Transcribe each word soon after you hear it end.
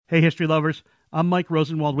Hey, history lovers. I'm Mike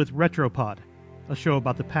Rosenwald with Retropod, a show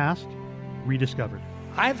about the past rediscovered.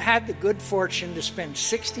 I've had the good fortune to spend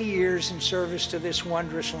 60 years in service to this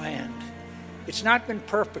wondrous land. It's not been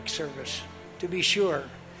perfect service, to be sure,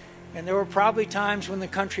 and there were probably times when the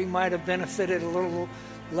country might have benefited a little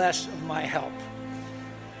less of my help.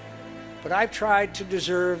 But I've tried to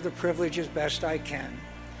deserve the privilege as best I can,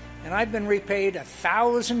 and I've been repaid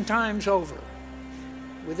 1,000 times over,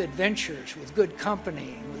 with adventures, with good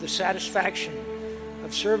company, and with the satisfaction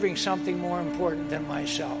of serving something more important than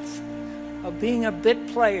myself, of being a bit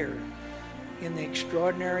player in the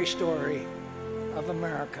extraordinary story of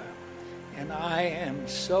America. And I am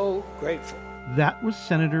so grateful. That was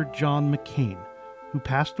Senator John McCain, who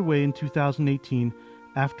passed away in 2018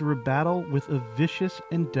 after a battle with a vicious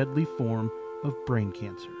and deadly form of brain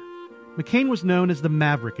cancer. McCain was known as the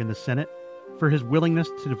Maverick in the Senate for his willingness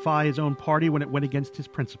to defy his own party when it went against his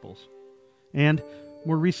principles. And,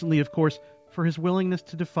 more recently, of course, for his willingness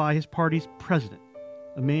to defy his party's president,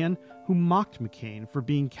 a man who mocked McCain for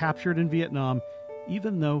being captured in Vietnam,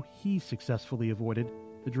 even though he successfully avoided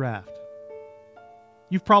the draft.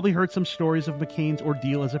 You've probably heard some stories of McCain's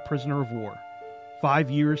ordeal as a prisoner of war.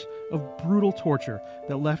 5 years of brutal torture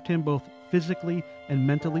that left him both physically and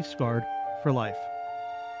mentally scarred for life.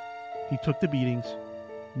 He took the beatings,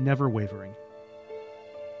 never wavering.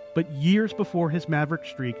 But years before his maverick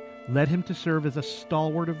streak led him to serve as a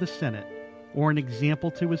stalwart of the Senate, or an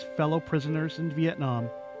example to his fellow prisoners in Vietnam,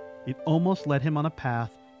 it almost led him on a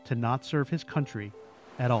path to not serve his country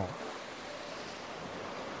at all.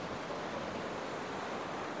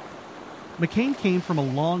 McCain came from a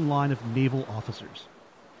long line of naval officers.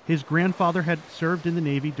 His grandfather had served in the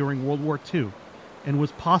Navy during World War II and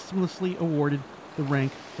was posthumously awarded the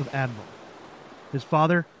rank of admiral. His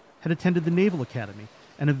father had attended the Naval Academy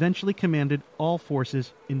and eventually commanded all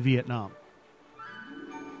forces in Vietnam.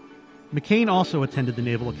 McCain also attended the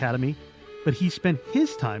Naval Academy, but he spent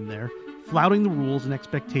his time there flouting the rules and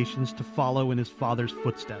expectations to follow in his father's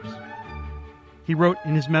footsteps. He wrote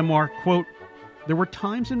in his memoir, quote, "There were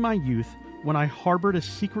times in my youth when I harbored a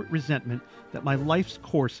secret resentment that my life's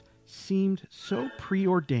course seemed so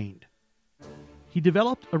preordained." He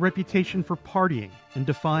developed a reputation for partying and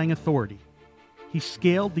defying authority. He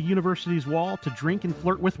scaled the university's wall to drink and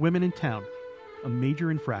flirt with women in town, a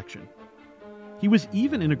major infraction. He was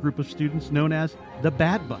even in a group of students known as the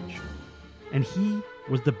Bad Bunch, and he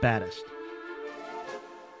was the baddest.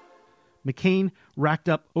 McCain racked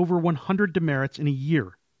up over 100 demerits in a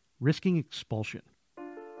year, risking expulsion.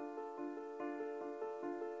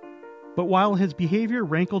 But while his behavior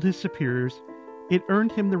rankled his superiors, it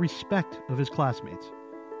earned him the respect of his classmates.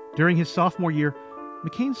 During his sophomore year,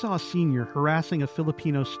 McCain saw a senior harassing a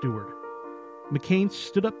Filipino steward. McCain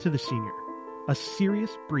stood up to the senior, a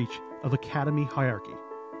serious breach of academy hierarchy.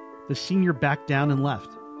 The senior backed down and left.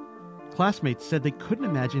 Classmates said they couldn't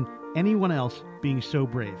imagine anyone else being so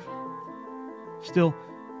brave. Still,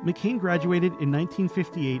 McCain graduated in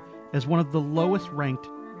 1958 as one of the lowest ranked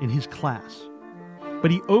in his class. But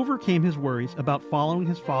he overcame his worries about following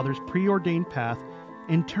his father's preordained path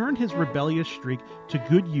and turned his rebellious streak to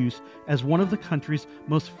good use as one of the country's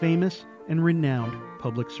most famous and renowned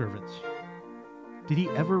public servants. Did he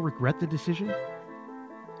ever regret the decision?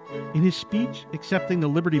 In his speech accepting the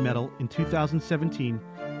Liberty Medal in 2017,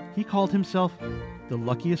 he called himself the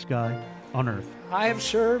luckiest guy on earth. I have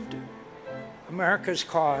served America's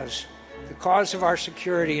cause, the cause of our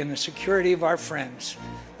security and the security of our friends,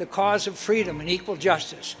 the cause of freedom and equal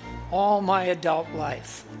justice, all my adult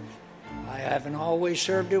life. I haven't always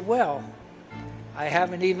served it well. I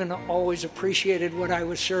haven't even always appreciated what I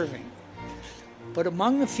was serving. But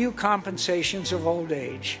among the few compensations of old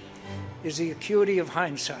age is the acuity of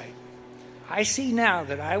hindsight. I see now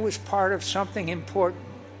that I was part of something important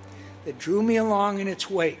that drew me along in its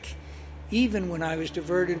wake, even when I was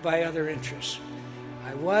diverted by other interests.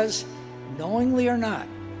 I was, knowingly or not,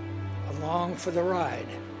 along for the ride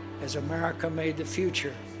as America made the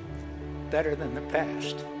future better than the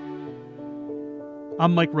past.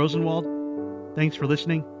 I'm Mike Rosenwald. Thanks for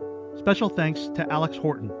listening. Special thanks to Alex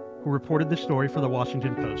Horton, who reported this story for the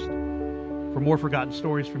Washington Post. For more forgotten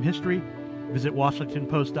stories from history, visit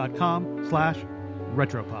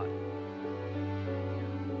WashingtonPost.com/Retropod.